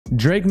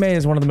Drake Maye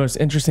is one of the most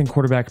interesting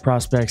quarterback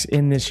prospects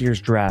in this year's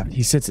draft.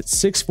 He sits at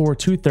 6'4",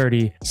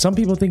 230. Some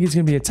people think he's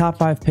going to be a top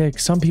 5 pick.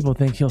 Some people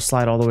think he'll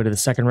slide all the way to the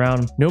second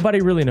round.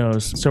 Nobody really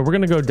knows. So we're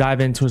going to go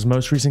dive into his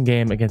most recent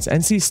game against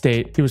NC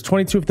State. He was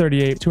 22 of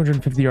 38,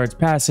 250 yards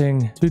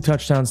passing, 2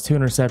 touchdowns, 2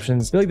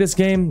 interceptions. I feel like this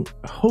game,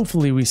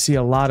 hopefully we see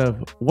a lot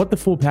of what the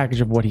full package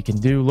of what he can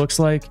do looks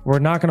like. We're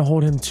not going to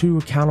hold him too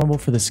accountable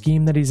for the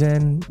scheme that he's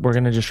in. We're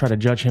going to just try to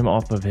judge him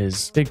off of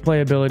his big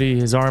play ability,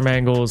 his arm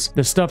angles,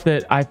 the stuff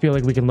that I feel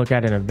like we can look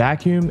at in a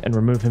vacuum and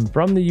remove him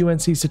from the UNC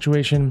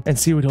situation and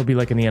see what he'll be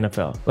like in the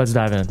NFL. Let's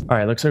dive in. All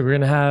right, looks like we're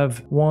going to have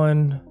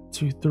 1,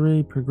 2,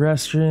 3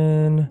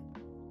 progression.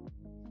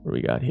 What do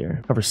we got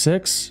here? Cover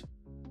 6.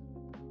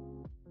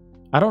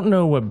 I don't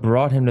know what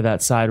brought him to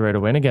that side right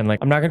away. And again, like,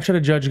 I'm not going to try to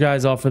judge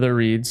guys off of their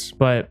reads,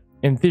 but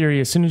in theory,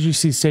 as soon as you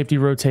see safety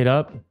rotate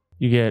up,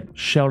 you get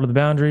shell to the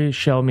boundary,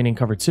 shell meaning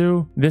cover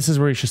 2. This is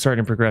where you should start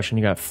in progression.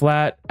 You got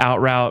flat, out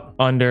route,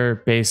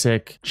 under,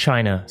 basic,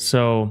 China.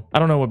 So I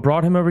don't know what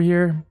brought him over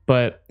here,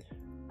 but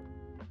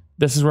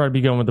this is where I'd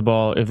be going with the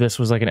ball if this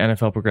was like an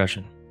NFL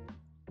progression.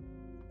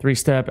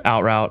 3-step,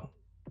 out route,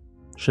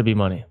 should be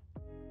money.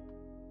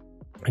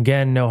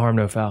 Again, no harm,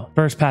 no foul.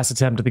 First pass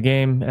attempt of the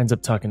game, ends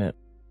up tucking it.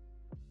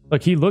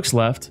 Look, he looks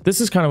left.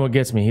 This is kind of what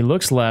gets me. He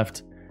looks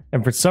left,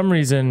 and for some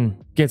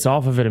reason, gets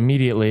off of it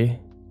immediately.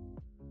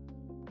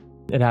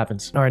 It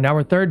happens. All right, now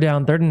we're third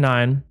down, 3rd and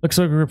 9. Looks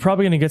like we're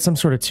probably going to get some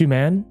sort of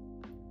 2-man.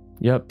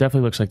 Yep,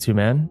 definitely looks like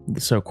 2-man.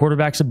 So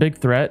quarterback's a big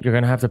threat. You're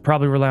going to have to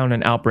probably rely on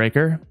an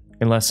outbreaker,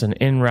 unless an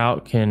in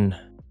route can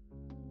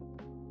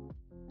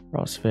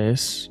cross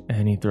face,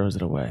 and he throws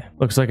it away.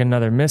 Looks like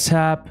another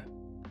mishap.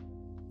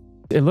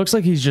 It looks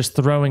like he's just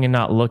throwing and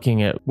not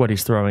looking at what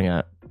he's throwing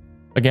at.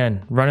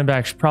 Again, running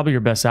back's probably your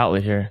best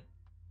outlet here,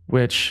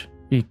 which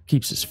he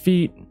keeps his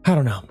feet. I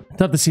don't know.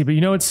 Tough to see, but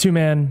you know it's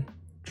 2-man.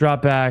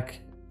 Drop back.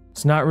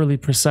 It's not really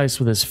precise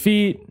with his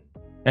feet,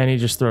 and he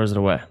just throws it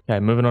away. Okay,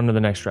 moving on to the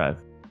next drive.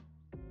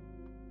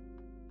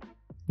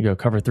 You go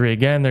cover 3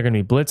 again. They're going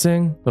to be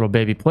blitzing. Little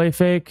baby play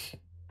fake.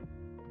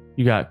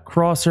 You got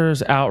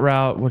crossers, out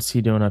route. What's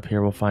he doing up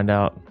here? We'll find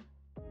out.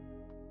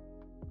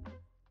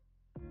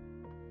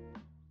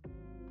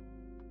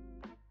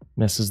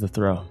 Misses the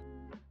throw.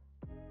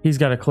 He's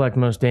got to collect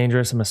most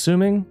dangerous, I'm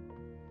assuming.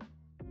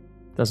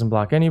 Doesn't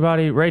block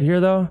anybody. Right here,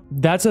 though,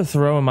 that's a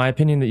throw, in my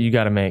opinion, that you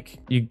got to make.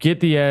 You get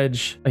the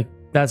edge. Like,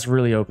 that's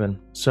really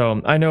open.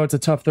 So I know it's a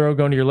tough throw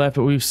going to your left,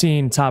 but we've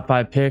seen top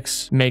 5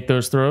 picks make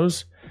those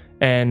throws.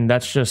 And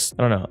that's just,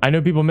 I don't know. I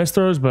know people miss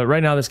throws, but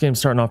right now this game's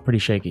starting off pretty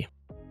shaky.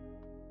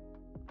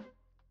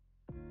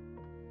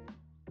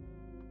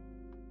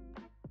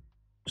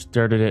 Just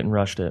dirted it and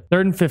rushed it.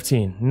 3rd and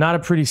 15. Not a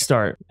pretty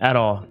start at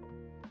all.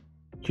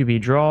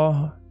 QB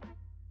draw.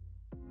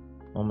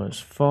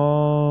 Almost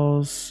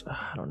falls.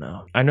 I don't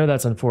know. I know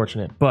that's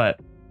unfortunate, but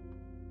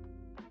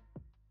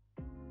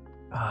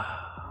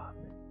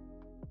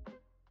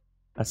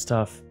that's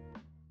tough.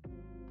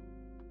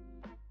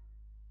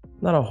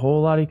 Not a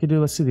whole lot he could do.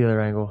 Let's see the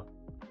other angle.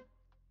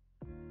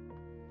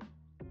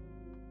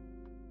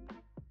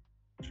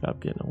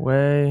 Job getting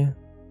away.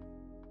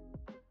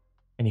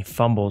 And he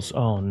fumbles.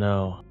 Oh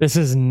no. This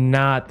is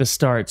not the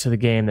start to the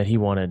game that he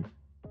wanted.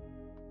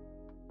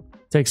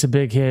 Takes a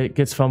big hit,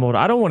 gets fumbled.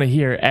 I don't want to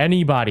hear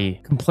anybody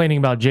complaining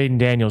about Jaden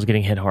Daniels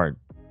getting hit hard.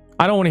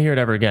 I don't want to hear it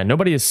ever again.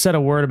 Nobody has said a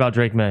word about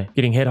Drake Maye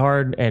getting hit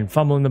hard and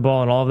fumbling the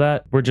ball and all of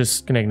that. We're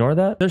just going to ignore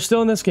that. They're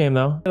still in this game,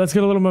 though. Let's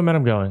get a little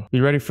momentum going.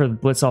 Be ready for the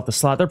blitz off the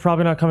slot. They're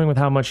probably not coming with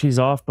how much he's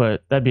off,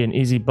 but that'd be an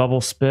easy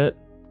bubble spit.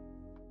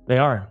 They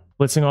are.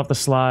 Blitzing off the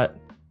slot.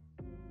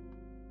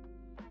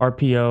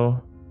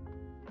 RPO.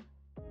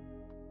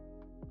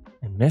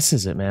 And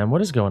misses it, man. What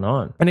is going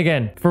on? And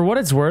again, for what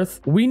it's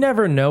worth, we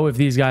never know if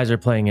these guys are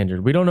playing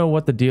injured. We don't know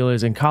what the deal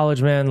is in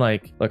college, man.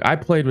 Like, look, I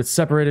played with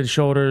separated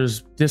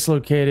shoulders,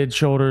 dislocated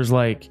shoulders.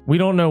 Like, we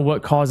don't know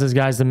what causes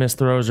guys to miss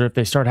throws or if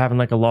they start having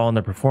like a lull in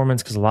their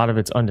performance because a lot of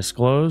it's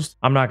undisclosed.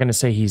 I'm not going to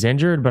say he's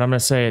injured, but I'm going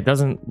to say it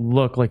doesn't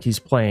look like he's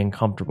playing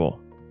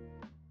comfortable.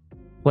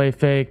 Play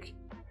fake.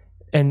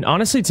 And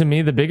honestly, to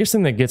me, the biggest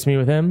thing that gets me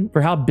with him,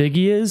 for how big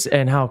he is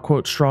and how,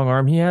 quote, strong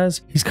arm he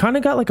has, he's kind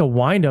of got like a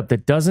windup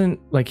that doesn't,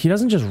 like, he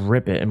doesn't just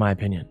rip it, in my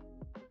opinion.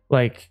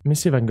 Like, let me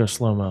see if I can go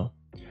slow-mo.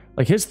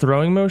 Like, his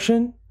throwing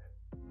motion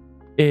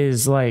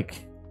is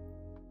like,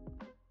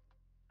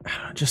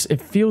 just, it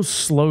feels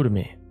slow to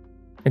me.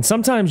 And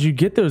sometimes you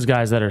get those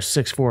guys that are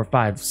 6'4", 5',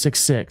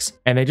 6'6",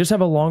 and they just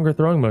have a longer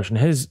throwing motion.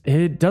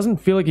 It doesn't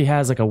feel like he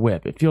has like a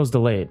whip. It feels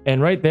delayed.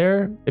 And right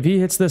there, if he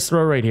hits this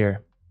throw right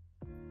here,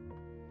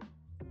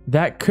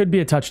 that could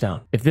be a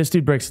touchdown if this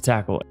dude breaks a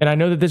tackle. And I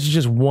know that this is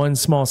just one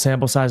small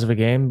sample size of a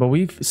game, but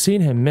we've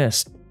seen him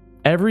miss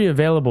every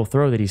available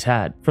throw that he's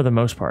had for the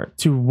most part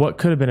to what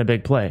could have been a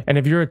big play. And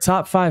if you're a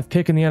top 5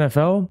 pick in the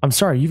NFL, I'm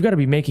sorry, you've got to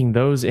be making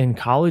those in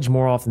college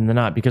more often than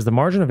not because the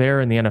margin of error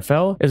in the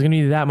NFL is going to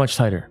be that much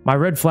tighter. My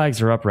red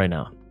flags are up right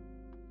now.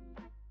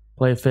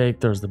 Play fake,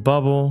 there's the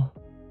bubble.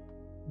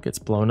 Gets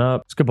blown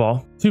up. It's a good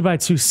ball.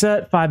 2x2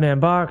 set,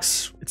 5-man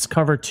box. It's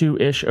cover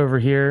 2-ish over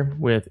here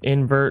with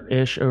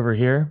invert-ish over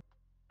here.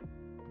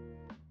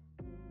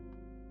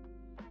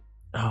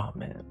 Oh,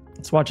 man.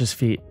 Let's watch his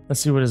feet.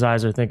 Let's see what his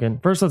eyes are thinking.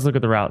 First, let's look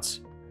at the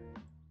routes.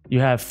 You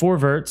have 4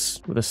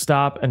 verts with a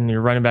stop and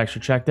your running backs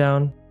your check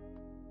down.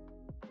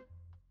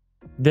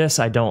 This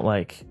I don't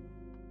like.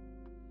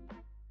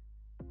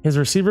 His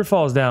receiver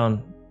falls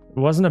down. It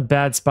wasn't a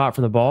bad spot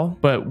for the ball,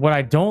 but what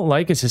I don't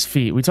like is his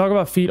feet. We talk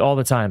about feet all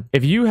the time.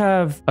 If you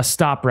have a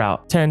stop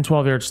route, 10,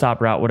 12-yard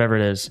stop route, whatever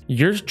it is,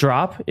 your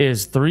drop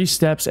is 3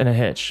 steps and a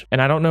hitch. And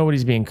I don't know what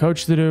he's being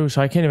coached to do,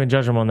 so I can't even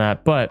judge him on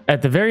that. But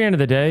at the very end of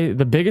the day,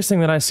 the biggest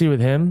thing that I see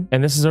with him,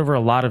 and this is over a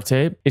lot of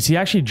tape, is he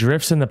actually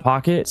drifts in the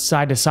pocket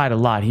side to side a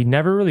lot. He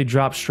never really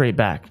drops straight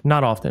back,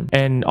 not often.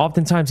 And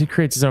oftentimes he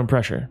creates his own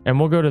pressure. And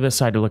we'll go to this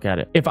side to look at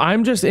it. If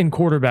I'm just in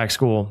quarterback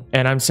school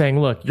and I'm saying,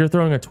 look, you're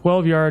throwing a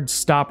 12-yard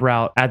stop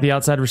route at the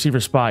outside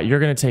receiver spot, you're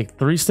going to take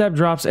 3-step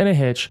drops and a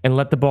hitch and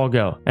let the ball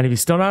go. And if he's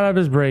still not out of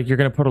his break, you're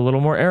going to put a little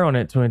more air on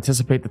it to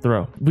anticipate the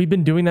throw. We've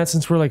been doing that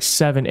since we're like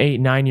 7, 8,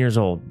 9 years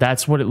old.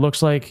 That's what it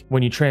looks like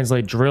when you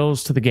translate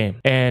drills to the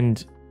game.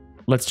 And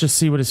let's just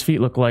see what his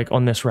feet look like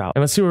on this route.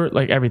 And let's see where,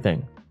 like,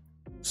 everything.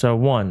 So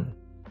 1,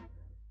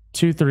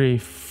 2, 3,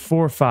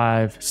 4,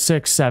 5,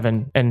 6,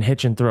 7, and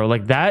hitch and throw.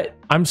 Like that,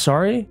 I'm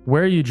sorry,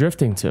 where are you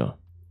drifting to?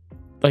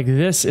 Like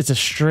this, it's a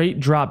straight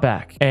drop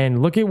back.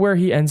 And look at where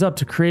he ends up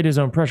to create his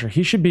own pressure.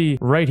 He should be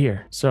right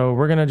here. So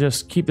we're going to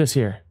just keep this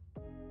here.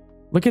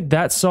 Look at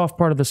that soft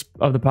part of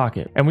the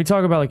pocket. And we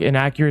talk about like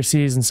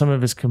inaccuracies and some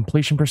of his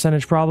completion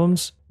percentage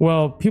problems.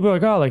 Well, people are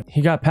like, oh, like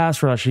he got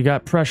pass rush, he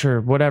got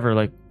pressure, whatever.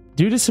 Like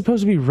dude is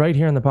supposed to be right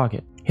here in the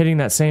pocket, hitting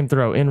that same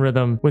throw in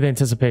rhythm with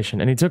anticipation.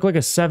 And he took like a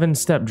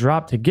 7-step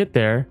drop to get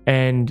there.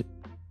 And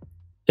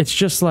it's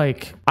just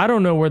like, I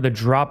don't know where the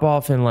drop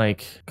off in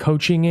like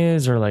coaching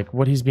is or like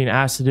what he's being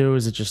asked to do.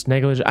 Is it just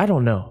negligent? I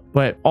don't know.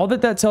 But all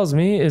that tells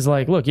me is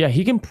like, look, yeah,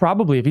 he can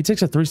probably, if he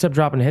takes a 3-step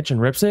drop and a hitch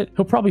and rips it,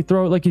 he'll probably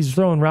throw it like he's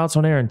throwing routes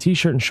on air in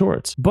t-shirt and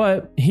shorts.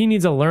 But he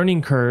needs a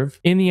learning curve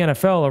in the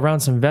NFL around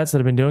some vets that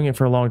have been doing it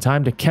for a long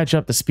time to catch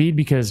up to speed,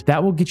 because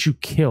that will get you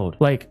killed.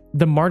 Like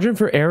the margin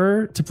for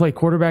error to play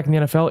quarterback in the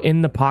NFL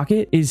in the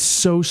pocket is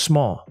so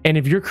small. And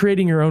if you're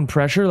creating your own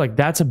pressure, like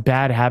that's a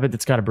bad habit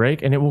that's got to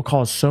break, and it will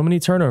cause so many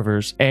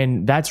turnovers.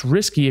 And that's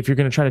risky if you're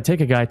going to try to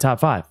take a guy top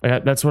 5.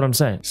 Like, that's what I'm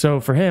saying. So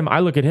for him, I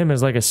look at him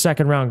as like a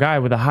 2nd round guy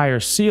with a higher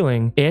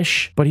ceiling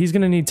ish, but he's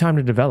going to need time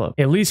to develop.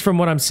 At least from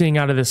what I'm seeing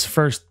out of this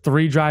first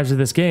 3 drives of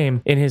this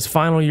game in his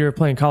final year of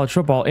playing college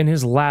football, in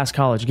his last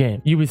college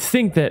game. You would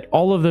think that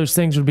all of those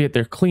things would be at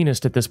their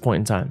cleanest at this point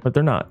in time, but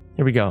they're not.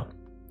 Here we go.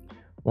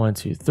 1,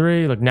 2,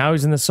 3. Look, now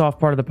he's in the soft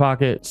part of the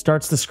pocket,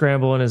 starts to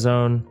scramble in his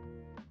own,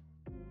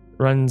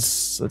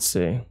 runs, let's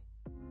see,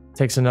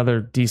 takes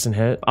another decent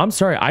hit. I'm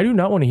sorry, I do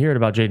not want to hear it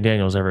about Jaden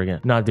Daniels ever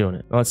again. Not doing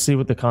it. Let's see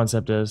what the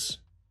concept is.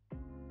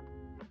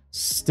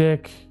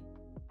 Stick,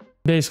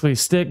 basically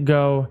stick,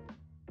 go,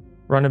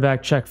 running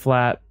back, check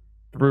flat,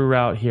 through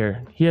route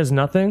here. He has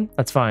nothing.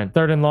 That's fine.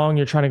 3rd and long,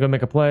 you're trying to go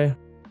make a play.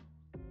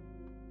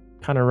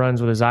 Kind of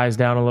runs with his eyes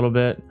down a little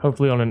bit.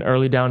 Hopefully on an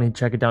early down, he'd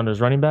check it down to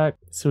his running back.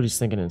 Let's see what he's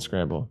thinking in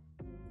scramble.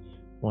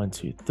 1,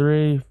 2,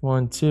 3,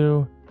 1,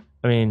 2.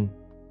 I mean,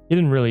 he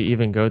didn't really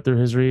even go through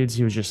his reads.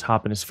 He was just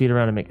hopping his feet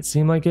around to make it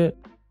seem like it.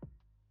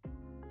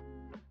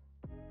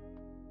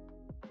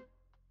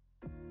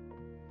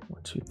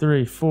 1, 2,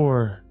 3,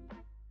 4.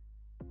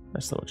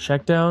 Nice little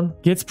check down.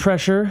 Gets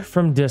pressure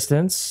from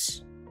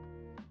distance.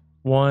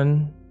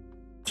 1,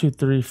 2,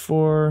 3,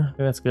 4.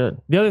 That's good.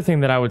 The other thing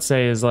that I would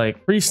say is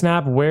like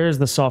pre-snap, where's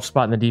the soft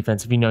spot in the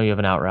defense if you know you have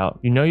an out route?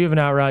 You know you have an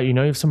out route. You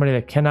know you have somebody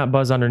that cannot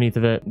buzz underneath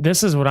of it.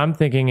 This is what I'm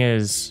thinking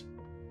is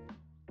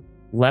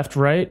left,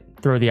 right,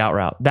 throw the out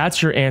route.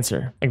 That's your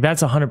answer. Like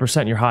that's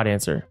 100% your hot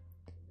answer.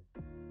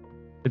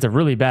 It's a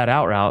really bad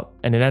out route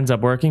and it ends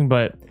up working,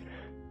 but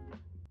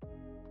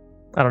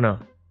I don't know.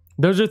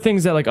 Those are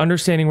things that like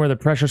understanding where the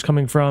pressure's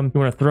coming from. You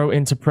want to throw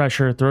into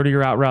pressure, throw to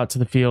your out route to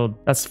the field.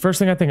 That's the first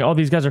thing I think. Oh,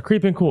 these guys are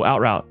creeping. Cool.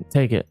 Out route.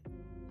 Take it.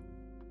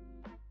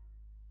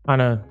 I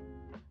don't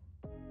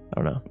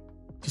know.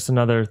 Just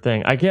another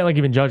thing. I can't like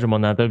even judge him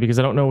on that though, because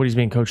I don't know what he's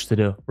being coached to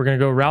do. We're going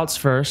to go routes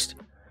first.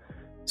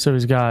 So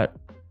he's got,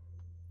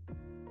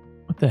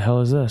 what the hell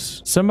is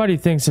this? Somebody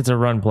thinks it's a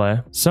run play.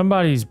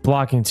 Somebody's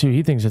blocking too.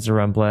 He thinks it's a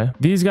run play.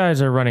 These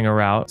guys are running a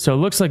route. So it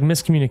looks like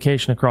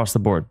miscommunication across the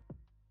board.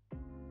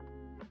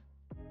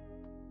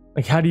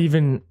 Like how do you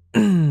even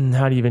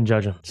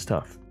judge him? It's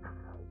tough.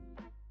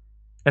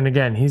 And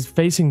again, he's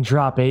facing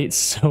drop 8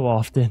 so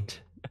often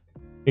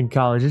in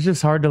college. It's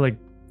just hard to like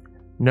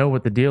know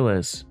what the deal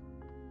is.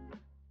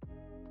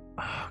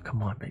 Oh,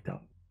 come on, big dog.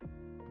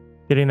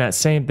 Getting that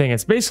same thing.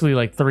 It's basically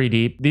like 3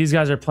 deep. These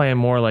guys are playing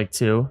more like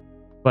 2,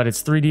 but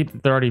it's 3 deep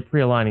that they're already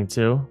pre-aligning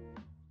to.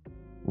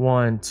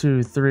 1,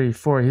 2, 3,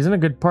 4. He's in a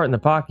good part in the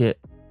pocket.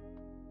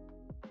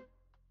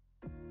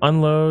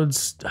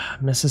 Unloads,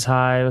 misses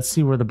high. Let's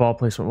see where the ball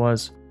placement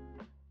was.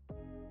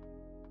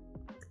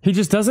 He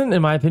just doesn't,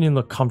 in my opinion,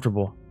 look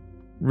comfortable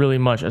really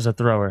much as a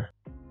thrower.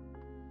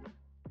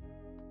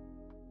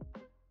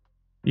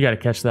 You got to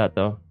catch that,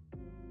 though.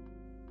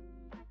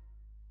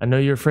 I know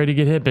you're afraid to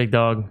get hit, big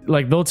dog.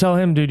 Like, they'll tell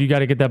him, dude, you got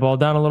to get that ball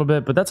down a little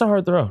bit, but that's a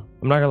hard throw.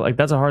 I'm not going to, like,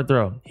 that's a hard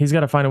throw. He's got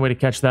to find a way to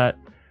catch that.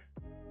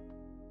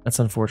 That's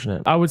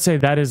unfortunate. I would say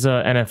that is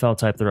a NFL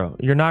type throw.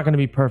 You're not going to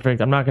be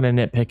perfect. I'm not going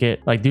to nitpick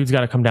it. Like, dude's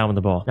got to come down with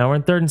the ball. Now we're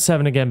in 3rd and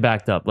 7 again,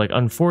 backed up. Like,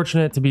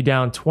 unfortunate to be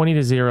down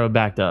 20-0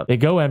 backed up. They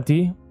go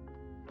empty.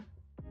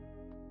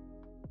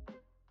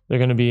 They're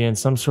going to be in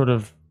some sort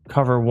of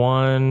cover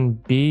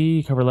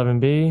 1B, cover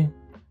 11B.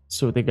 Let's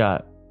see what they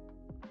got.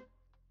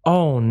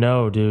 Oh,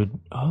 no, dude.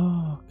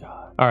 Oh,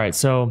 God. All right,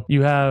 so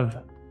you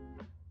have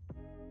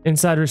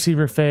inside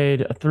receiver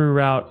fade, a through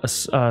route,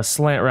 a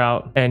slant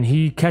route, and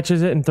he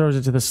catches it and throws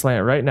it to the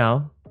slant right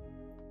now,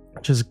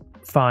 which is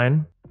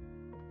fine.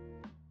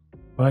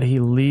 But he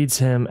leads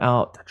him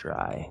out to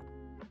dry.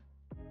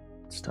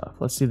 It's tough.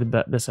 Let's see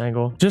this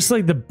angle. Just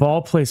like the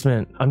ball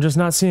placement, I'm just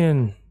not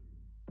seeing...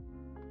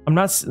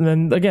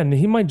 Then again,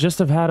 he might just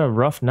have had a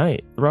rough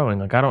night throwing.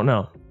 Like, I don't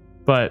know.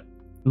 But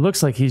it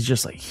looks like he's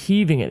just like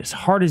heaving it as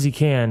hard as he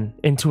can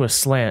into a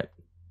slant.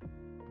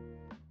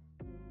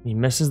 He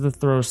misses the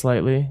throw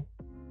slightly.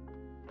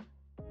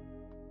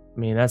 I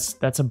mean,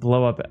 that's a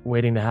blow up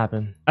waiting to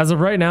happen. As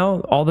of right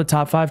now, all the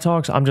top 5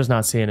 talks, I'm just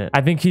not seeing it.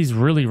 I think he's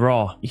really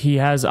raw. He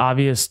has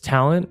obvious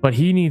talent, but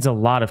he needs a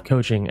lot of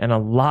coaching and a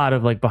lot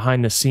of like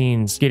behind the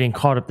scenes getting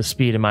caught up to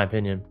speed, in my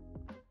opinion.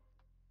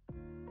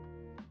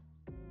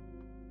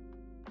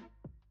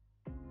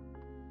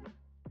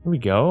 Here we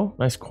go.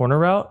 Nice corner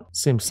route.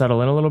 See him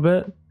settle in a little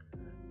bit.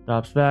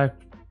 Drops back.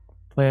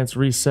 Plants,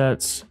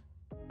 resets.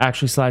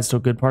 Actually slides to a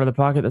good part of the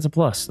pocket. That's a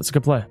plus. That's a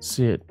good play.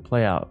 See it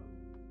play out.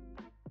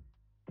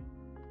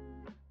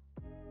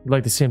 I'd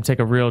like to see him take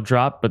a real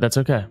drop, but that's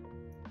okay.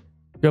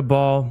 Good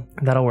ball.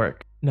 That'll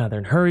work. Now they're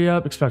in hurry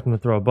up. Expect him to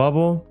throw a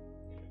bubble.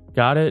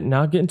 Got it.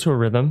 Now get into a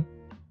rhythm.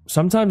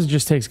 Sometimes it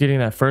just takes getting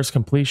that first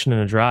completion in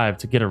a drive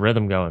to get a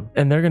rhythm going.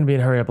 And they're going to be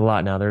in hurry up a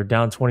lot now. They're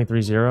down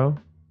 23-0.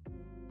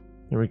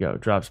 Here we go.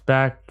 Drops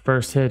back.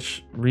 First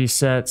hitch.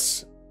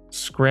 Resets.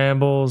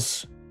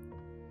 Scrambles.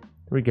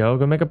 Here we go.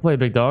 Go make a play,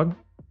 big dog.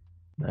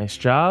 Nice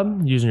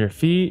job. Using your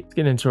feet.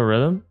 Getting into a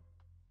rhythm.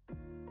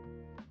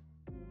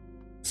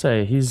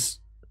 Say, he's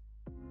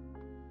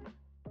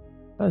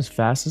not as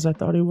fast as I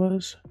thought he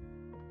was.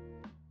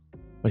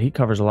 But he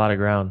covers a lot of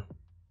ground.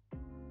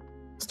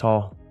 It's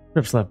tall.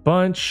 Grips left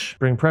bunch.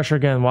 Bring pressure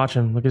again. Watch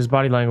him. Look at his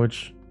body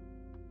language.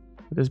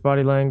 Look at his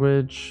body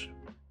language.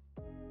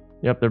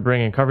 Yep, they're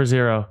bringing cover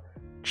 0.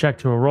 Check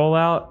to a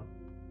rollout.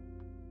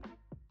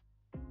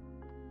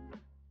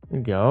 There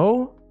we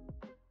go.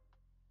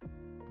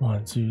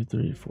 1, 2,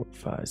 3, 4,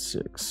 5,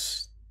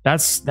 6.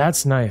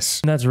 That's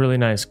nice. That's really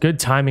nice. Good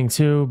timing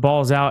too.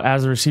 Ball's out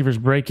as the receiver's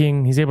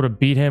breaking. He's able to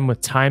beat him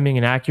with timing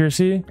and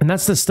accuracy. And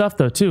that's the stuff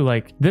though too.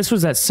 Like this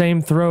was that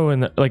same throw in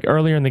the, like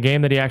earlier in the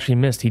game that he actually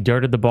missed. He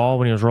dirted the ball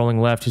when he was rolling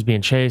left. He was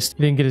being chased.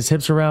 He didn't get his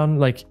hips around.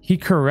 Like he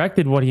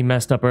corrected what he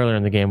messed up earlier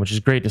in the game, which is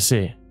great to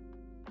see.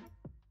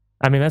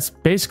 I mean, that's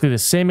basically the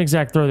same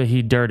exact throw that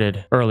he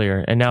dirted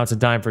earlier, and now it's a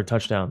dime for a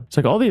touchdown. It's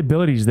like all the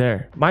abilities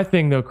there. My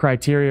thing, though,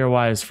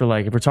 criteria-wise for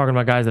like, if we're talking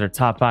about guys that are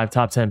top 5,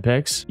 top 10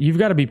 picks, you've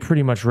got to be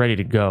pretty much ready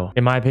to go,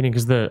 in my opinion,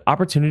 because the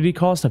opportunity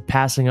cost of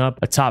passing up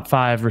a top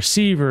 5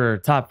 receiver,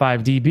 top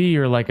 5 DB,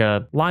 or like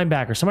a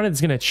linebacker, somebody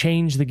that's going to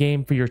change the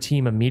game for your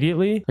team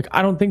immediately. Like,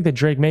 I don't think that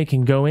Drake Maye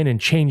can go in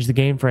and change the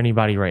game for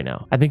anybody right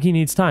now. I think he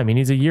needs time. He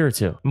needs a year or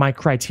two. My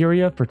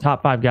criteria for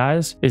top 5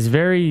 guys is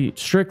very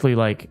strictly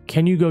like,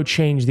 can you go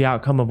change the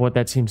outcome of what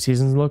that team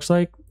season looks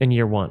like in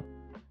year 1?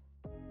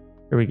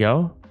 Here we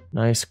go.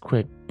 Nice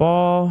quick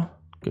ball.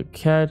 Good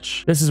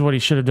catch. This is what he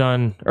should have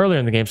done earlier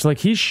in the game. So like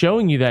he's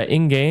showing you that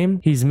in game,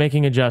 he's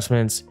making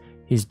adjustments.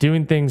 He's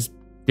doing things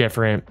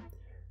different.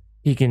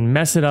 He can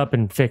mess it up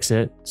and fix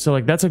it. So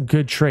like that's a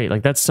good trait.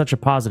 Like that's such a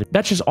positive.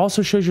 That just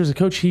also shows you as a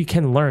coach, he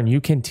can learn.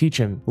 You can teach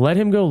him. Let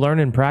him go learn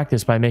and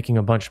practice by making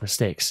a bunch of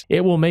mistakes.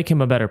 It will make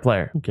him a better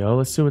player. Here we go.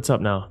 Let's see what's up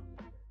now.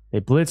 They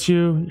blitz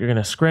you. You're going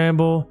to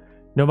scramble.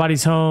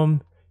 Nobody's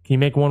home. Can you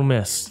make one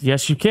miss?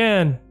 Yes, you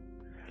can.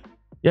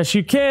 Yes,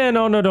 you can.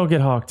 Oh, no, don't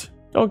get hawked.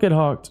 Don't get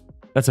hawked.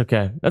 That's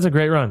okay. That's a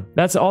great run.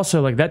 That's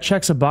also like that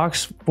checks a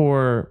box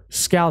for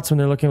scouts when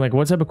they're looking like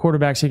what type of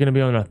quarterbacks are you going to be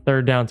on a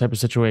 3rd down type of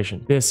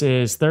situation. This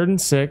is 3rd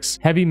and 6,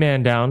 heavy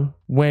man down.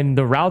 When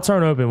the routes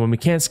aren't open, when we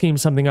can't scheme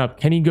something up,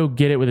 can he go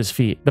get it with his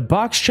feet? The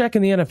box check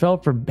in the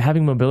NFL for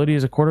having mobility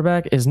as a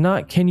quarterback is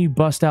not can you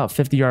bust out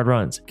 50-yard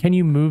runs? Can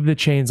you move the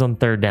chains on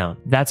 3rd down?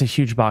 That's a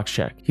huge box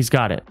check. He's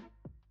got it.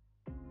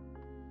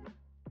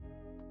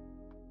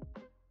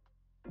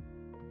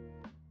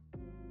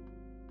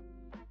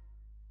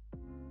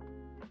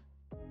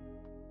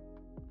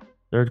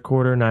 Third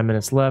quarter, 9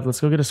 minutes left. Let's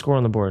go get a score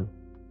on the board.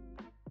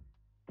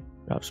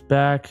 Drops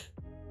back.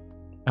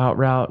 Out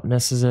route,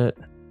 misses it.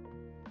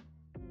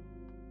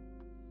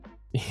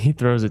 He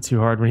throws it too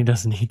hard when he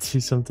doesn't need to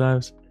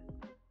sometimes.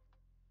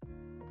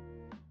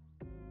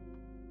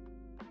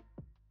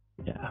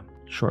 Yeah.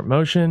 Short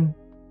motion.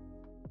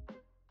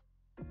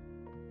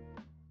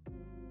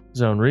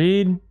 Zone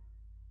read.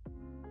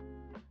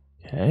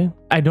 Okay.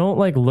 I don't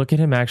like look at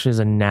him actually as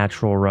a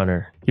natural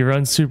runner. He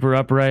runs super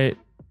upright.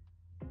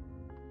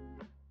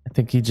 I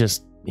think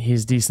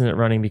he's decent at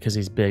running because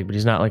he's big, but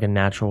he's not like a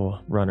natural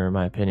runner in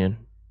my opinion.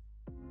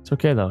 It's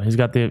okay though. He's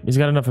got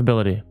enough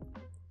ability.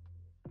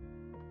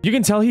 You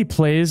can tell he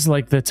plays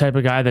like the type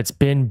of guy that's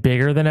been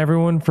bigger than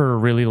everyone for a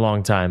really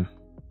long time.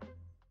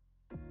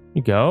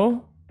 You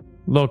go.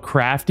 A little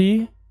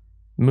crafty.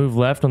 Move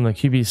left on the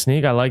QB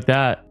sneak. I like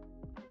that.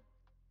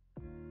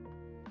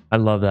 I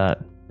love that.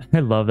 I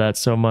love that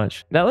so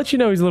much. That lets you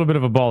know he's a little bit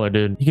of a baller,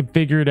 dude. He can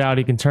figure it out.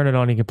 He can turn it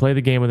on. He can play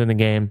the game within the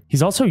game.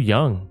 He's also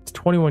young. He's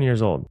 21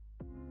 years old.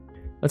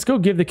 Let's go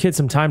give the kid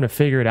some time to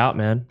figure it out,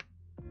 man.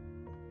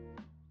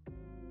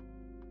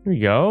 Here we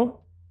go.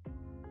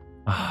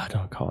 Ah,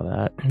 don't call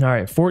that. All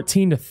right,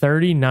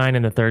 14-39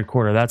 in the third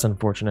quarter. That's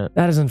unfortunate.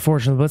 That is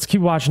unfortunate. Let's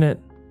keep watching it.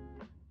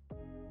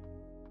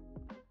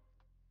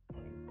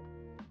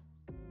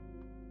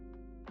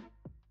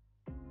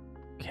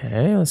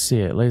 Okay, let's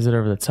see it. Lays it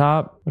over the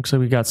top. Looks like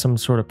we got some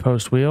sort of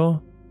post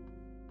wheel.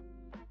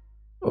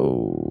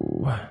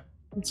 Oh,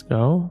 let's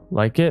go.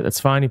 Like it. That's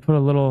fine. He put a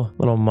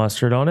little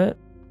mustard on it.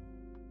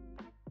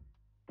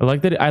 I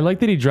like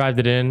that he drived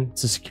it in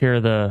to secure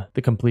the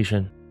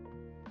completion.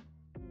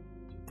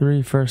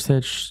 3 first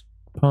hitch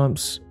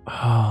pumps.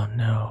 Oh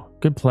no.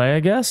 Good play, I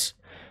guess.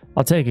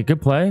 I'll take it.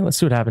 Good play. Let's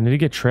see what happened. Did he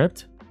get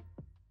tripped?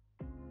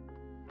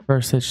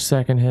 First hitch,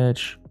 second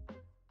hitch.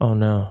 Oh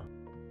no.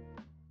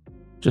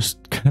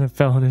 Just kind of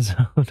fell on his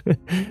own.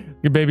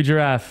 Your baby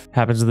giraffe.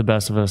 Happens to the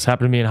best of us.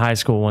 Happened to me in high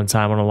school one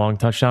time on a long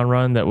touchdown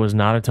run that was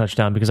not a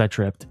touchdown because I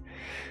tripped.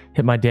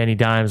 Hit my Danny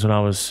Dimes when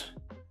I was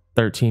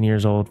 13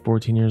 years old,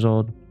 14 years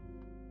old.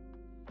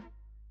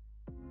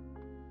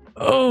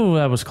 Oh,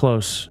 that was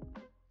close.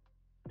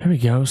 There we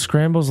go.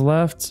 Scrambles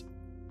left.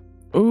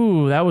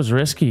 Ooh, that was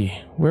risky.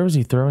 Where was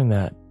he throwing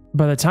that?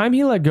 By the time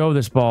he let go of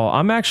this ball,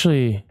 I'm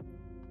actually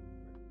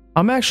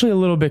a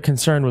little bit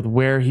concerned with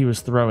where he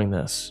was throwing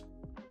this.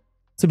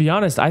 To be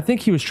honest, I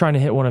think he was trying to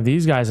hit one of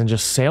these guys and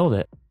just sailed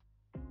it.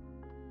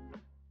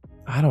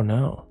 I don't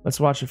know. Let's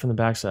watch it from the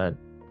backside.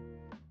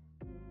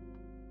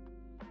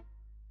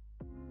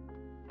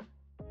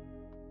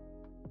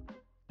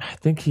 I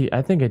think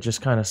it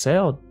just kind of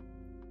sailed.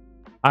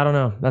 I don't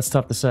know. That's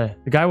tough to say.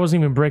 The guy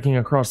wasn't even breaking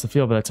across the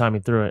field by the time he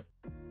threw it.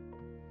 All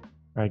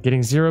right,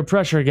 getting zero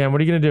pressure again.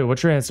 What are you going to do?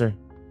 What's your answer?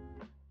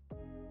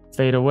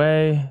 Fade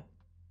away.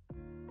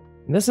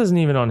 And this isn't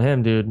even on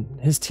him, dude.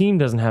 His team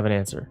doesn't have an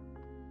answer.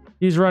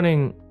 He's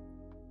running,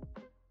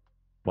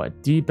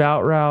 what, deep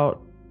out route,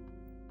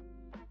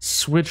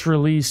 switch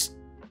release,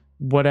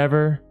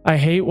 whatever. I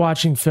hate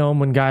watching film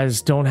when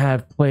guys don't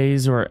have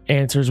plays or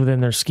answers within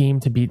their scheme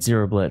to beat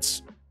zero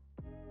blitz.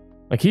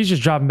 Like, he's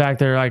just dropping back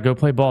there, like, go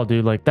play ball,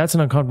 dude. Like, that's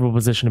an uncomfortable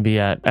position to be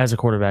at as a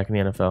quarterback in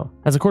the NFL,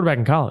 as a quarterback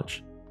in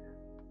college.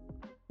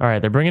 All right,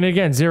 they're bringing it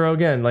again, zero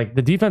again. Like,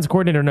 the defense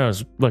coordinator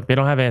knows, look, they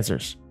don't have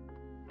answers.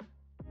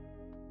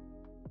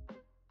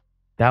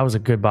 That was a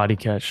good body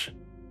catch.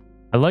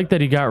 I like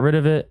that he got rid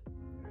of it,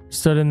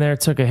 stood in there,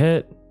 took a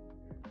hit.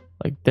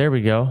 Like, there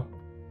we go.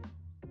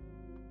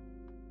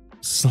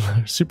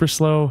 Super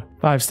slow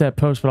 5-step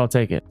post, but I'll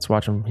take it. Let's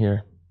watch him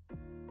here.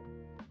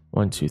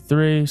 1, 2,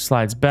 3,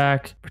 slides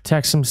back,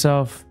 protects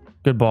himself.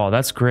 Good ball.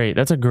 That's great.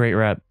 That's a great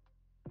rep.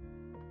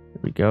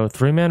 Here we go.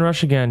 3-man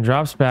rush again,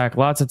 drops back,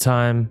 lots of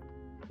time.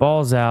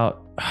 Ball's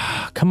out.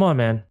 Come on,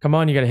 man. Come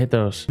on, you got to hit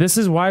those. This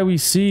is why we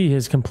see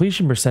his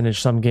completion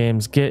percentage some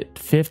games get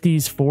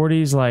 50s,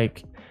 40s,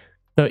 like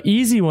the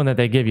easy one that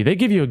they give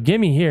you a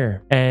gimme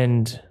here,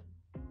 and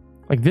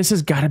like this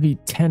has got to be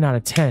 10 out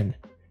of 10,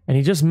 and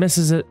he just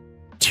misses it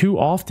too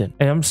often.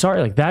 And I'm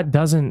sorry, like that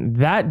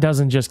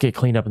doesn't just get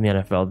cleaned up in the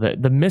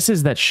NFL. The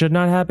misses that should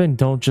not happen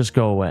don't just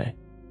go away.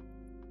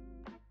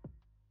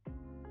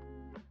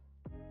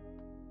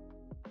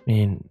 I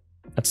mean,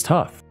 that's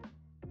tough.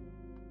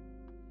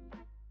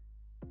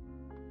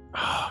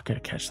 Oh,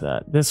 gotta catch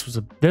that.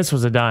 This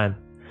was a dime.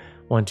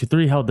 1, 2,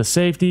 3, held the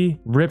safety,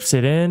 rips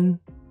it in.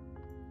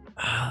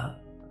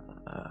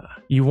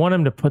 You want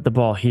him to put the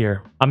ball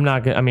here. I'm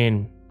not gonna, I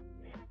mean,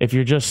 if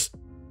you're just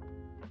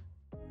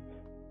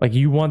like,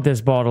 you want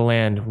this ball to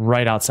land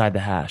right outside the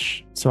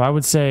hash. So I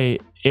would say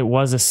it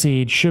was a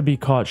seed, should be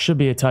caught, should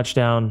be a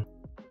touchdown.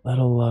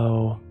 Little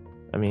low.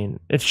 I mean,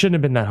 it shouldn't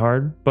have been that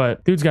hard,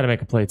 but dude's got to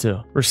make a play too.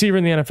 Receiver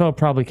in the NFL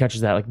probably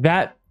catches that. Like,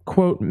 that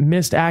quote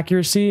missed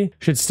accuracy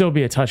should still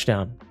be a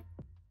touchdown.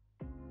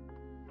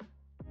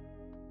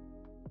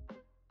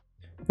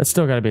 That's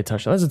still got to be a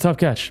touchdown. That's a tough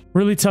catch.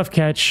 Really tough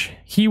catch.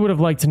 He would have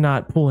liked to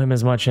not pull him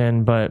as much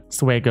in, but it's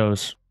the way it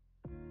goes.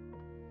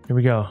 Here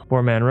we go.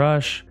 4-man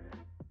rush.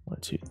 1,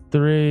 2,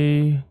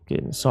 3. Get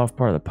in the soft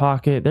part of the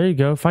pocket. There you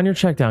go. Find your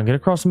check down. Get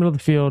across the middle of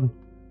the field.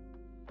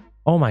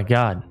 Oh my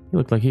God. He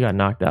looked like he got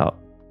knocked out.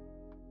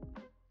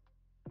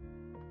 It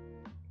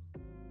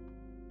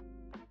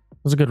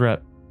was a good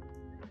rep.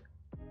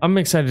 I'm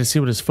excited to see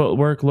what his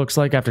footwork looks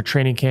like after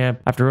training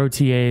camp, after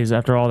OTAs,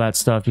 after all that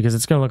stuff, because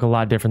it's going to look a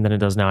lot different than it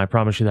does now. I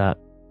promise you that.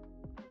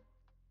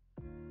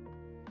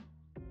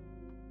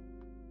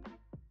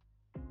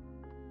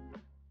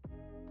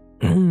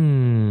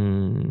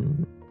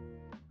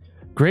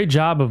 Great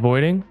job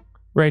avoiding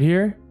right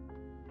here.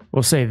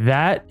 We'll say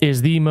that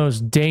is the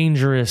most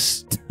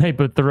dangerous type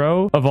of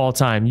throw of all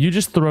time. You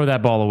just throw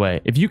that ball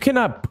away. If you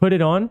cannot put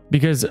it on,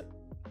 because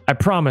I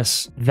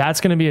promise that's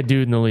going to be a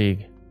dude in the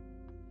league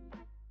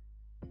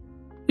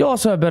You'll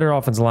also have better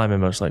offensive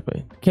linemen, most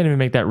likely. Can't even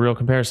make that real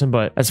comparison,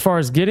 but as far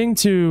as getting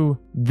to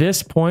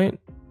this point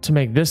to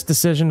make this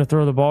decision to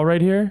throw the ball right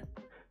here,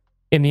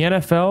 in the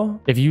NFL,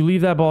 if you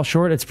leave that ball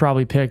short, it's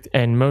probably picked,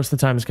 and most of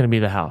the time it's going to be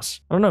the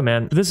house. I don't know,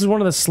 man. This is one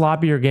of the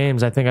sloppier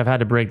games I think I've had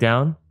to break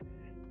down,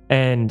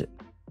 and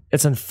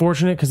it's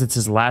unfortunate because it's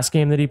his last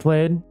game that he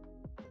played. Here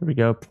we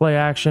go. Play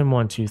action,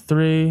 1, 2,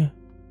 3.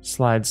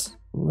 Slides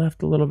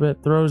left a little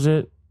bit, throws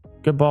it.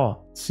 Good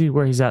ball. Let's see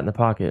where he's at in the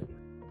pocket.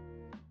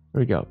 Here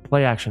we go.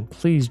 Play action.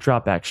 Please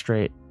drop back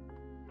straight.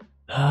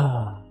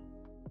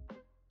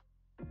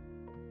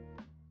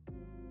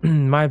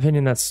 In my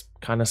opinion, that's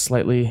kind of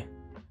slightly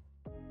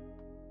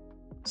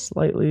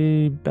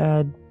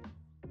bad.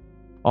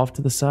 Off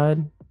to the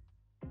side.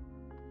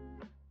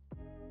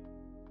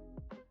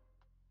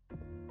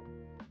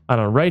 I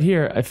don't know. Right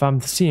here, if I'm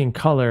seeing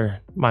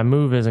color, my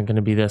move isn't going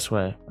to be this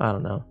way. I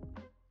don't know.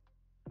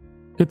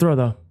 Good throw,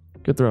 though.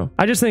 Good throw.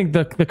 I just think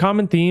the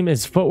common theme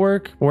is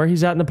footwork, where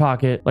he's at in the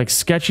pocket, like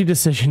sketchy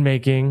decision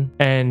making,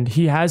 and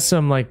he has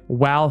some like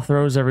wow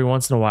throws every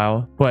once in a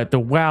while, but the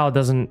wow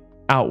doesn't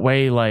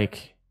outweigh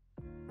like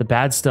the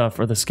bad stuff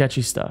or the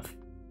sketchy stuff.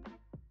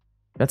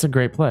 That's a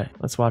great play.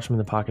 Let's watch him in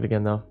the pocket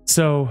again, though.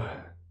 So,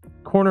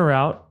 corner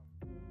route,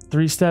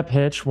 3-step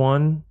hitch,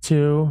 1,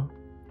 2.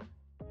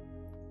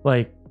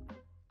 Like,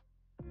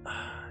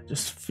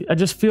 I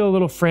just feel a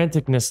little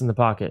franticness in the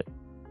pocket.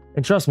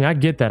 And trust me, I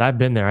get that. I've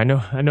been there. I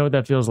know what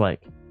that feels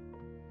like.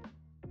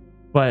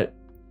 But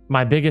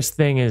my biggest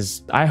thing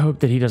is I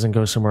hope that he doesn't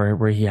go somewhere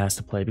where he has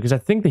to play, because I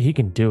think that he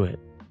can do it.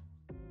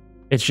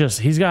 It's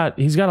just he's got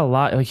a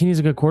lot. Like, he needs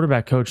a good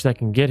quarterback coach that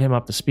can get him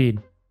up to speed.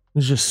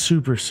 He's just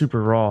super,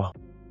 super raw.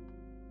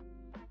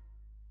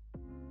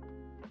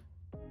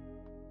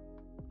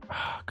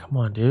 Oh, come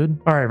on, dude.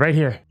 All right, right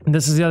here. And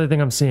this is the other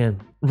thing I'm seeing.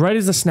 Right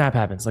as the snap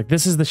happens, like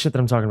this is the shit that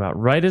I'm talking about.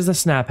 Right as the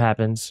snap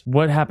happens,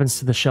 what happens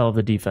to the shell of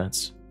the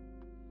defense?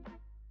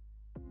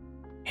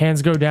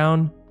 Hands go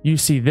down. You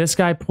see this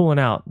guy pulling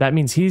out. That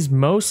means he's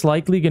most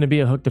likely going to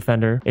be a hook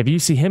defender. If you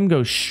see him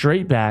go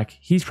straight back,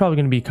 he's probably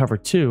going to be cover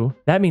 2.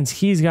 That means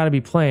he's got to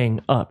be playing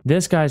up.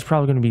 This guy's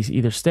probably going to be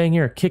either staying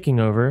here or kicking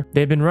over.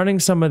 They've been running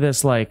some of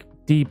this like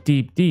deep,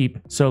 deep, deep.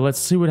 So let's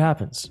see what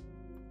happens.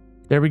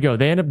 There we go.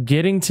 They end up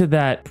getting to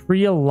that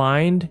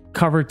pre-aligned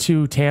cover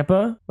 2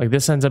 Tampa. Like,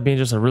 this ends up being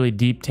just a really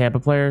deep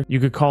Tampa player. You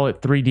could call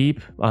it 3 deep.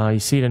 You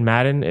see it in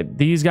Madden.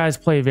 These guys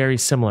play very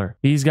similar.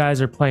 These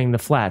guys are playing the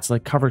flats,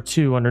 like cover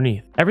 2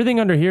 underneath. Everything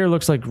under here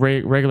looks like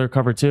regular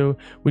cover 2.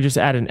 We just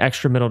add an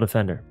extra middle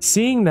defender.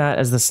 Seeing that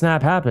as the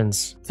snap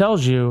happens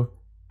tells you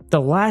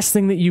the last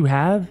thing that you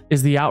have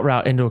is the out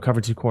route into a cover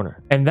 2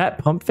 corner. And that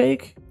pump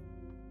fake,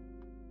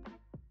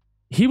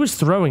 he was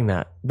throwing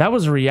that. That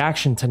was a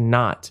reaction to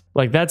not.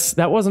 Like,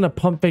 that wasn't a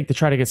pump fake to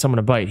try to get someone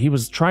to bite. He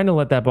was trying to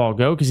let that ball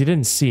go because he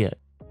didn't see it.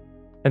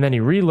 And then he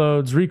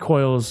reloads,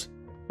 recoils,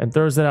 and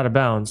throws it out of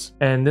bounds.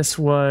 And this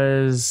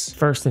was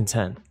 1st and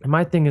 10. And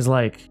my thing is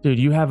like, dude,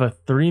 you have a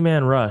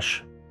 3-man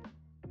rush.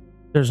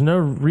 There's no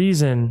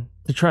reason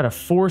to try to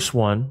force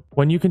one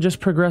when you can just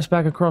progress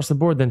back across the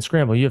board, then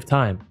scramble. You have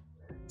time.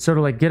 So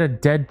to like get a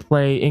dead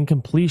play,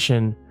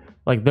 incompletion,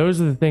 like, those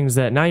are the things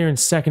that now you're in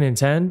 2nd and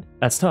 10.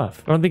 That's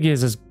tough. I don't think he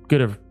has as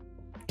good of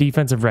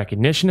defensive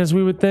recognition as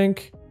we would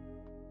think.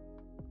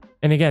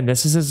 And again,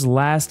 this is his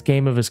last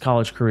game of his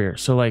college career.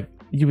 So like,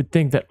 you would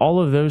think that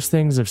all of those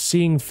things of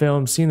seeing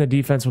film, seeing the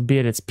defense would be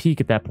at its peak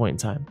at that point in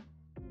time.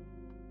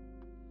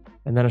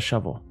 And then a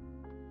shovel.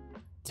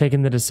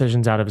 Taking the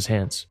decisions out of his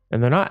hands.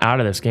 And they're not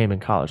out of this game in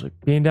college. Like,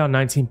 being down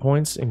 19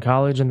 points in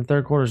college in the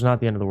 3rd quarter is not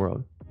the end of the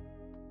world.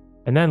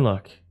 And then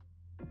look.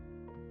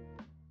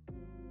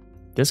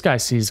 This guy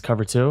sees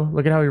cover 2.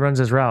 Look at how he runs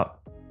his route.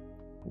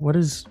 What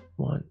is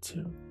 1,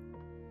 2?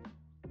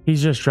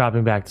 He's just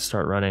dropping back to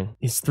start running.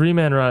 He's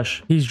 3-man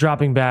rush. He's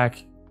dropping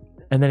back,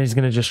 and then he's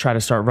going to just try to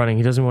start running.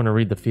 He doesn't want to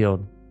read the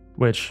field,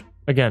 which,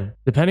 again,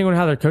 depending on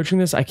how they're coaching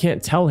this, I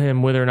can't tell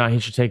him whether or not he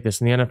should take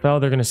this. In the NFL,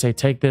 they're going to say,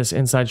 take this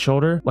inside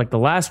shoulder. Like the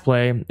last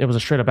play, it was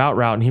a straight up out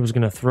route, and he was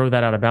going to throw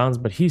that out of bounds,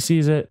 but he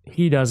sees it.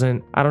 He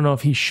doesn't. I don't know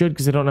if he should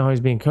because I don't know how he's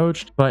being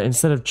coached, but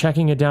instead of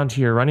checking it down to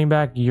your running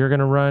back, you're going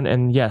to run,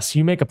 and yes,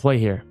 you make a play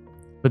here.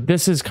 But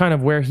this is kind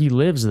of where he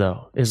lives,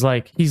 though, is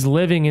like he's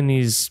living in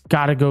these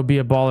gotta go be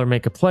a baller,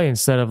 make a play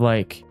instead of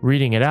like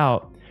reading it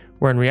out.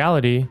 Where in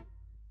reality,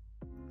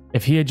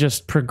 if he had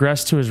just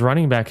progressed to his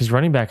running back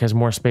has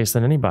more space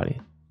than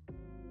anybody.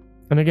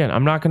 And again,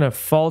 I'm not going to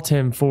fault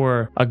him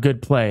for a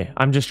good play.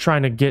 I'm just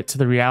trying to get to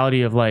the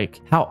reality of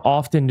like, how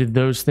often did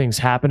those things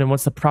happen? And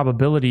what's the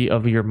probability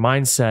of your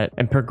mindset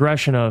and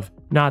progression of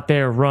not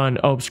there, run,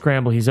 oh,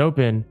 scramble, he's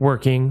open,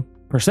 working,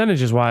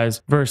 percentages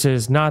wise,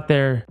 versus not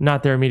there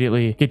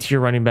immediately, get to your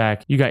running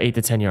back, you got 8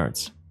 to 10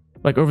 yards.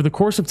 Like, over the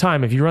course of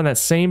time, if you run that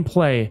same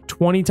play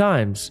 20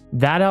 times,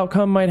 that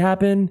outcome might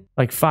happen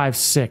like 5,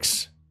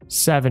 6,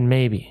 7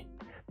 maybe.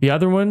 The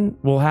other one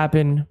will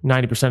happen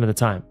 90% of the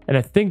time. And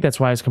I think that's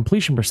why his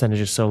completion percentage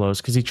is so low,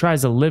 because he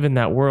tries to live in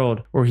that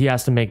world where he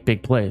has to make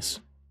big plays.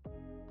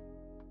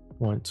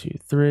 1, 2,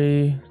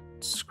 3,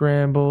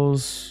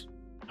 scrambles.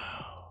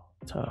 Oh,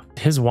 tough.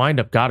 His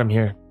windup got him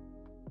here.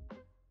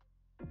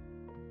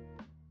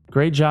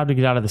 Great job to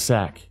get out of the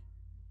sack.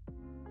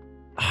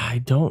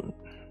 I don't...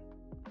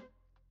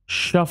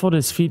 Shuffled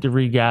his feet to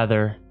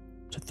regather,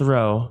 to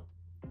throw.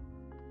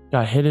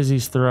 Got hit as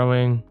he's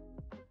throwing.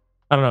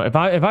 I don't know. If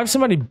I have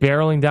somebody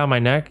barreling down my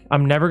neck,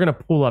 I'm never going to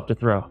pull up to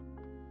throw.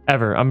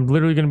 Ever. I'm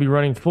literally going to be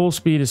running full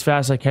speed as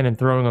fast as I can and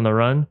throwing on the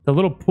run. The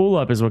little pull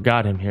up is what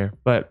got him here.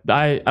 But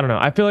I don't know.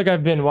 I feel like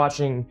I've been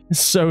watching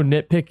so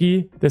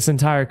nitpicky this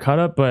entire cut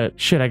up, but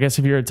shit, I guess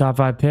if you're a top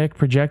 5 pick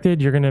projected,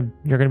 you're going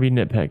to be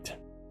nitpicked. Here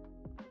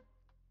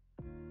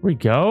we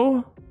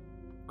go.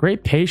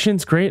 Great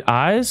patience, great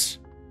eyes.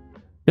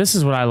 This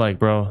is what I like,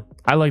 bro.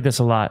 I like this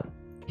a lot.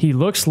 He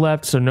looks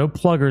left, so no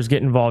pluggers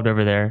get involved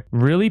over there.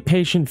 Really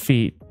patient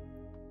feet.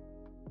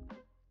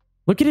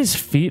 Look at his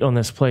feet on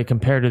this play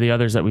compared to the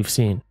others that we've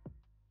seen.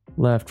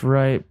 Left,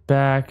 right,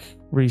 back,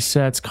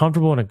 resets,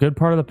 comfortable in a good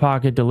part of the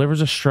pocket,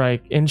 delivers a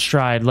strike in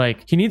stride.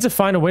 Like, he needs to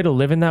find a way to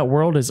live in that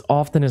world as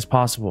often as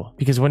possible.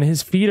 Because when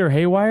his feet are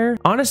haywire,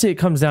 honestly, it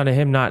comes down to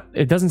him not...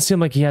 It doesn't seem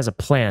like he has a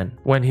plan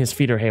when his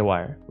feet are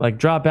haywire. Like,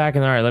 drop back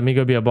and, all right, let me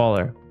go be a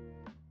baller.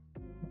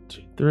 1,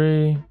 2,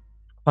 3.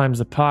 Climbs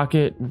the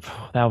pocket.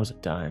 That was a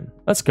dime.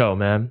 Let's go,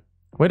 man.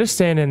 Way to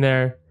stand in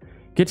there.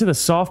 Get to the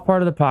soft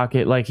part of the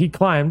pocket. Like, he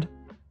climbed.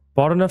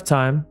 Bought enough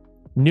time,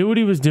 knew what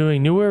he was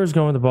doing, knew where he was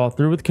going with the ball,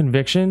 threw with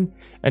conviction,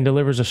 and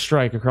delivers a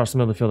strike across the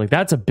middle of the field. Like,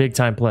 that's a big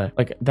time play.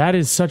 Like, that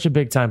is such a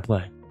big time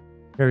play.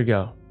 Here we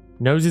go.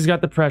 Knows he's got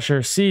the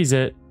pressure, sees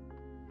it.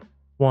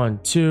 1,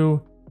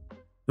 2,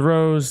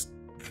 throws.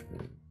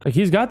 Like,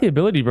 he's got the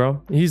ability,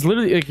 bro. He's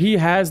literally, like, he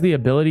has the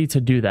ability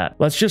to do that.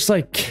 Let's just,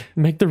 like,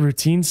 make the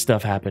routine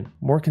stuff happen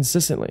more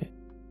consistently.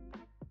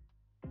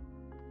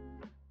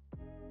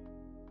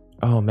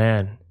 Oh,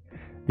 man.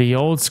 The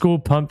old school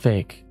pump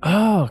fake.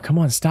 Oh, come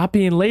on. Stop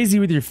being lazy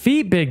with your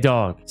feet, big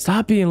dog.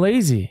 Stop being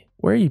lazy.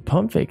 Where are you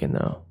pump faking,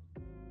 though?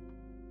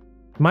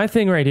 My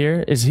thing right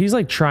here is he's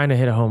like trying to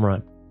hit a home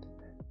run.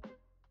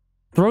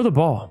 Throw the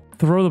ball.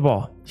 Throw the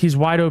ball. He's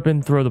wide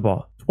open. Throw the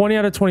ball. 20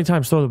 out of 20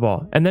 times, throw the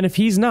ball. And then if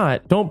he's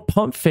not, don't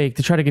pump fake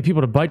to try to get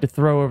people to bite to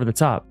throw over the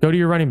top. Go to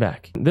your running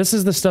back. This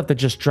is the stuff that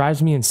just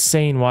drives me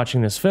insane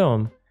watching this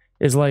film.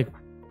 Is like,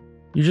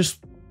 you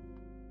just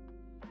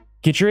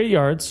get your 8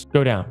 yards,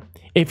 go down.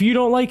 If you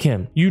don't like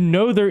him, you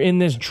know they're in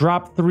this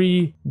drop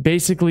 3,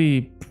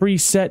 basically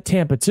preset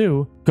Tampa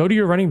 2, go to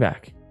your running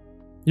back.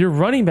 Your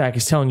running back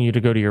is telling you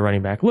to go to your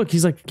running back. Look,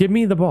 he's like, give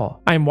me the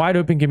ball. I'm wide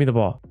open, give me the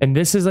ball. And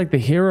this is like the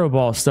hero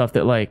ball stuff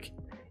that, like,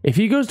 if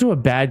he goes to a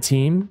bad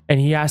team and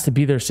he has to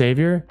be their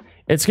savior,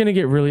 it's going to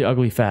get really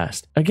ugly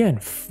fast. Again,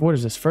 what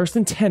is this? 1st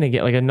and 10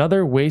 again, like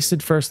another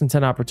wasted 1st and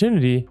 10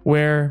 opportunity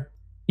where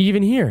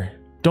even here,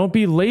 don't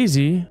be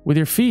lazy with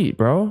your feet,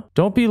 bro.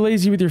 Don't be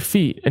lazy with your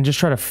feet and just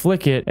try to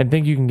flick it and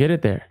think you can get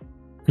it there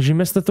because you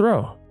missed the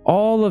throw.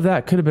 All of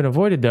that could have been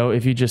avoided, though,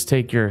 if you just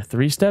take your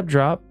 3-step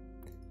drop,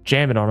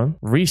 jam it on him,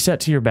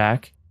 reset to your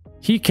back.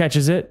 He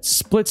catches it,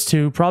 splits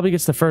 2, probably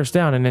gets the 1st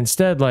down, and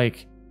instead,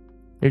 like,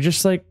 you're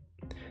just like,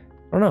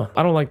 I don't know.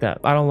 I don't like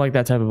that. I don't like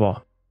that type of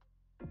ball.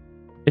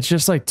 It's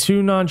just like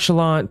too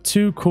nonchalant,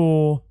 too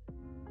cool.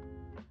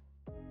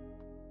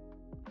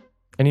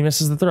 And he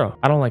misses the throw.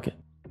 I don't like it.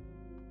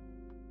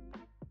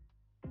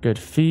 Good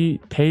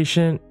feet,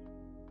 patient.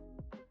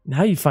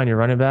 Now you find your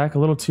running back. A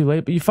little too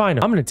late, but you find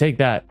him. I'm going to take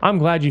that. I'm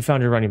glad you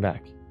found your running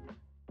back.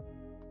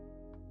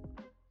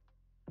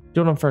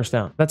 Do it on 1st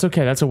down. That's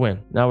okay. That's a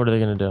win. Now what are they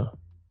going to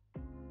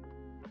do?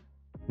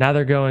 Now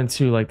they're going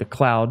to like the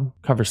cloud,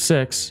 cover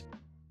 6.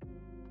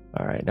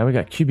 All right. Now we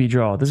got QB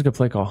draw. This is a good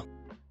play call.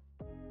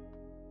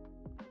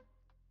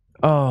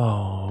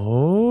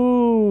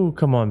 Oh,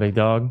 come on, big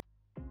dog.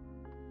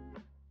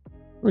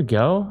 There we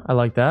go. I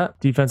like that.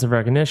 Defensive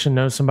recognition.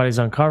 Knows somebody's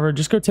uncovered.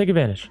 Just go take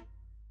advantage.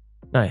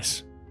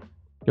 Nice.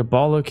 Good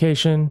ball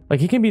location.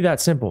 Like, it can be that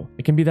simple.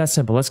 It can be that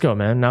simple. Let's go,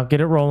 man. Now get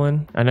it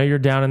rolling. I know you're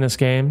down in this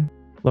game.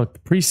 Look, the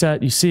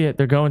preset. You see it.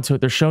 They're going to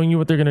it. They're showing you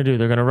what they're going to do.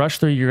 They're going to rush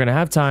 3. You're going to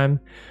have time.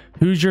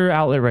 Who's your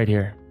outlet right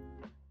here?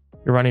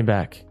 Your running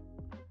back.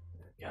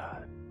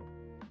 God.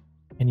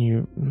 And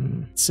you...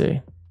 let's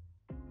see.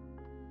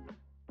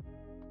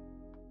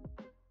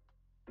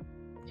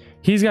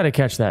 He's got to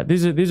catch that.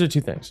 These are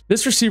 2 things.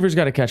 This receiver's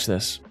got to catch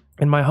this.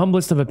 In my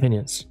humblest of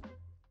opinions.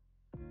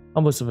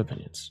 Humblest of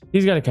opinions.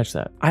 He's got to catch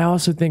that. I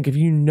also think if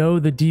you know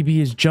the DB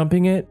is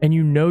jumping it and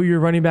you know your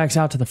running back's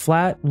out to the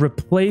flat,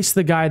 replace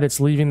the guy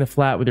that's leaving the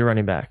flat with your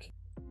running back.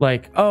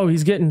 Like, oh,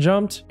 he's getting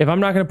jumped. If I'm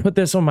not going to put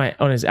this on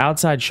his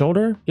outside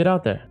shoulder, get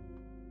out there.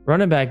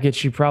 Running back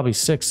gets you probably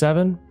 6,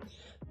 7.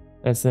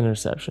 That's an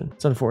interception.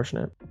 It's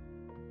unfortunate.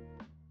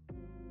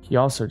 He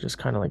also just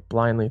kind of like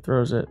blindly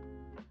throws it.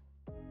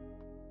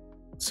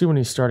 See when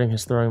he's starting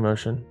his throwing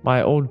motion.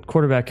 My old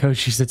quarterback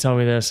coach used to tell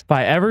me this. If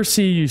I ever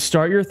see you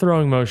start your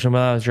throwing motion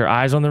without your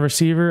eyes on the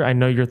receiver, I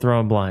know you're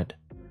throwing blind.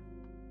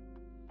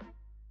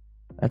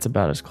 That's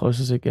about as close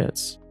as it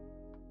gets.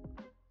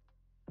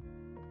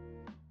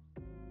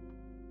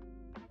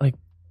 Like,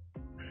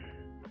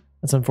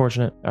 that's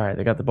unfortunate. All right,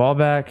 they got the ball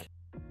back.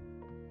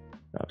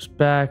 Drops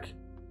back.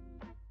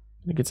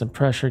 Gonna get some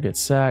pressure, get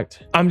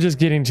sacked. I'm just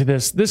getting to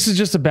this. This is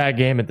just a bad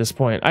game at this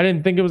point. I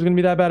didn't think it was going to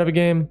be that bad of a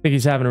game. I think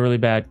he's having a really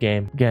bad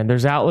game. Again,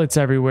 there's outlets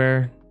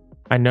everywhere.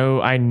 I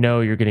know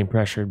you're getting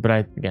pressured, but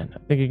I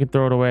think you can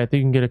throw it away. I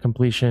think you can get a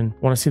completion.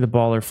 Want to see the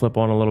baller flip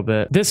on a little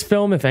bit. This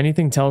film, if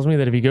anything, tells me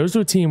that if he goes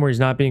to a team where he's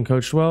not being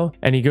coached well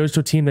and he goes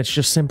to a team that's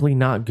just simply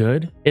not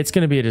good, it's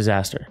going to be a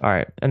disaster. All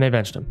right. And they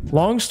benched him.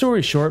 Long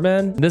story short,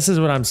 man, this is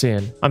what I'm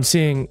seeing. I'm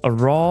seeing a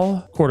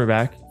raw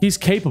quarterback. He's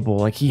capable.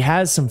 Like, he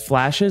has some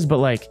flashes, but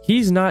like,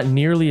 he's not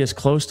nearly as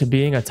close to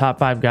being a top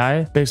 5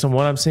 guy based on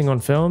what I'm seeing on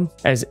film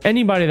as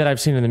anybody that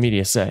I've seen in the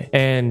media say.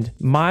 And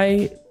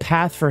my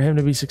path for him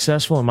to be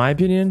successful, in my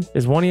opinion,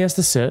 is 1, he has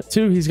to sit.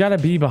 2, he's got to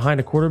be behind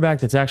a quarterback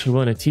that's actually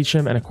willing to teach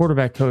him, and a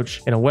quarterback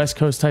coach in a West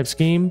Coast type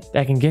scheme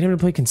that can get him to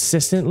play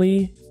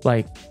consistently,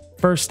 like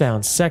first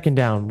down, second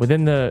down,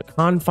 within the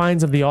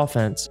confines of the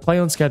offense, play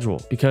on schedule,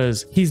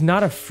 because he's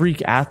not a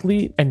freak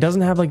athlete and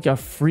doesn't have like a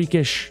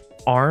freakish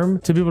arm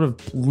to be able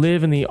to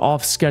live in the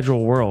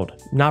off-schedule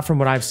world. Not from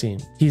what I've seen.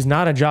 He's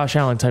not a Josh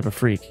Allen type of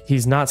freak.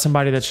 He's not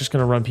somebody that's just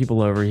going to run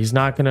people over. He's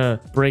not going to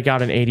break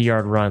out an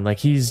 80-yard run. Like,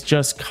 he's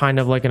just kind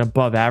of like an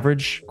above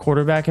average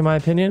quarterback, in my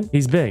opinion.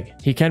 He's big.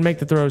 He can make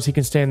the throws. He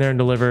can stand there and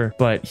deliver,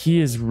 but he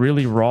is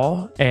really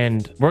raw,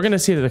 and we're going to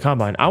see it at the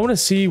combine. I want to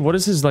see, what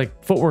does his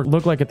like footwork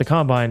look like at the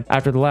combine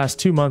after the last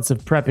 2 months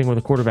of prepping with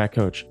a quarterback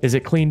coach? Is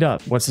it cleaned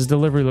up? What's his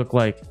delivery look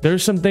like?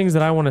 There's some things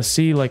that I want to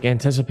see, like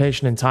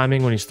anticipation and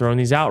timing when he's throwing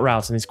these out routes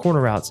and these corner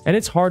routes. And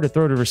it's hard to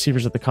throw to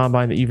receivers at the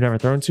combine that you've never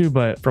thrown to,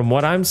 but from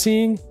what I'm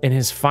seeing in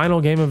his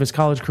final game of his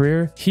college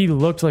career, he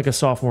looked like a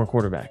sophomore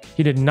quarterback.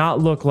 He did not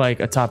look like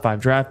a top 5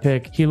 draft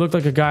pick. He looked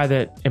like a guy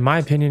that, in my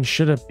opinion,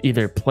 should have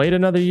either played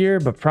another year,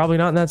 but probably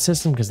not in that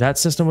system, because that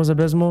system was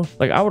abysmal.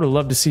 Like, I would have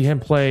loved to see him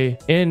play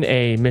in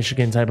a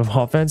Michigan type of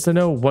offense to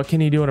know what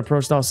can he do in a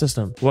pro style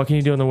system? What can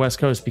he do on the West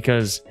Coast?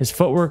 Because his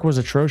footwork was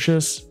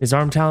atrocious. His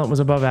arm talent was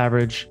above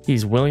average.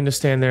 He's willing to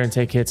stand there and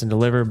take hits and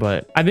deliver.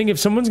 But I think if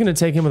someone's going to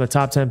take him with a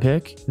top 10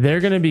 pick, they're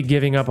going to be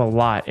giving up a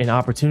lot in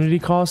opportunity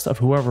cost of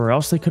whoever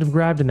else they could have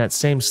grabbed in that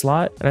same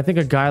slot. And I think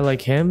a guy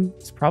like him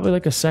is probably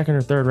like a 2nd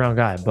or 3rd round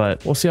guy,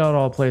 but we'll see how it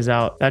all plays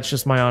out. That's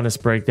just my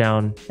honest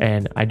breakdown.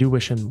 And I do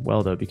wish him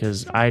well, though,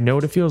 because I know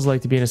what it feels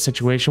like to be in a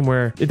situation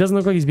where it doesn't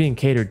look like he's being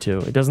catered to.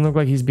 It doesn't look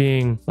like he's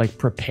being like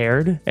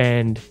prepared.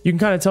 And you can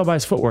kind of tell by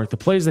his footwork, the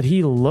plays that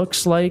he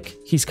looks like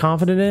he's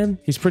confident in,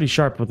 he's pretty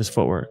sharp with his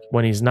footwork.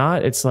 When he's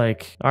not, it's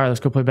like, all right,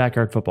 let's go play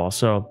backyard football.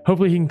 So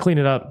hopefully he can clean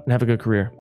it up and have a good career.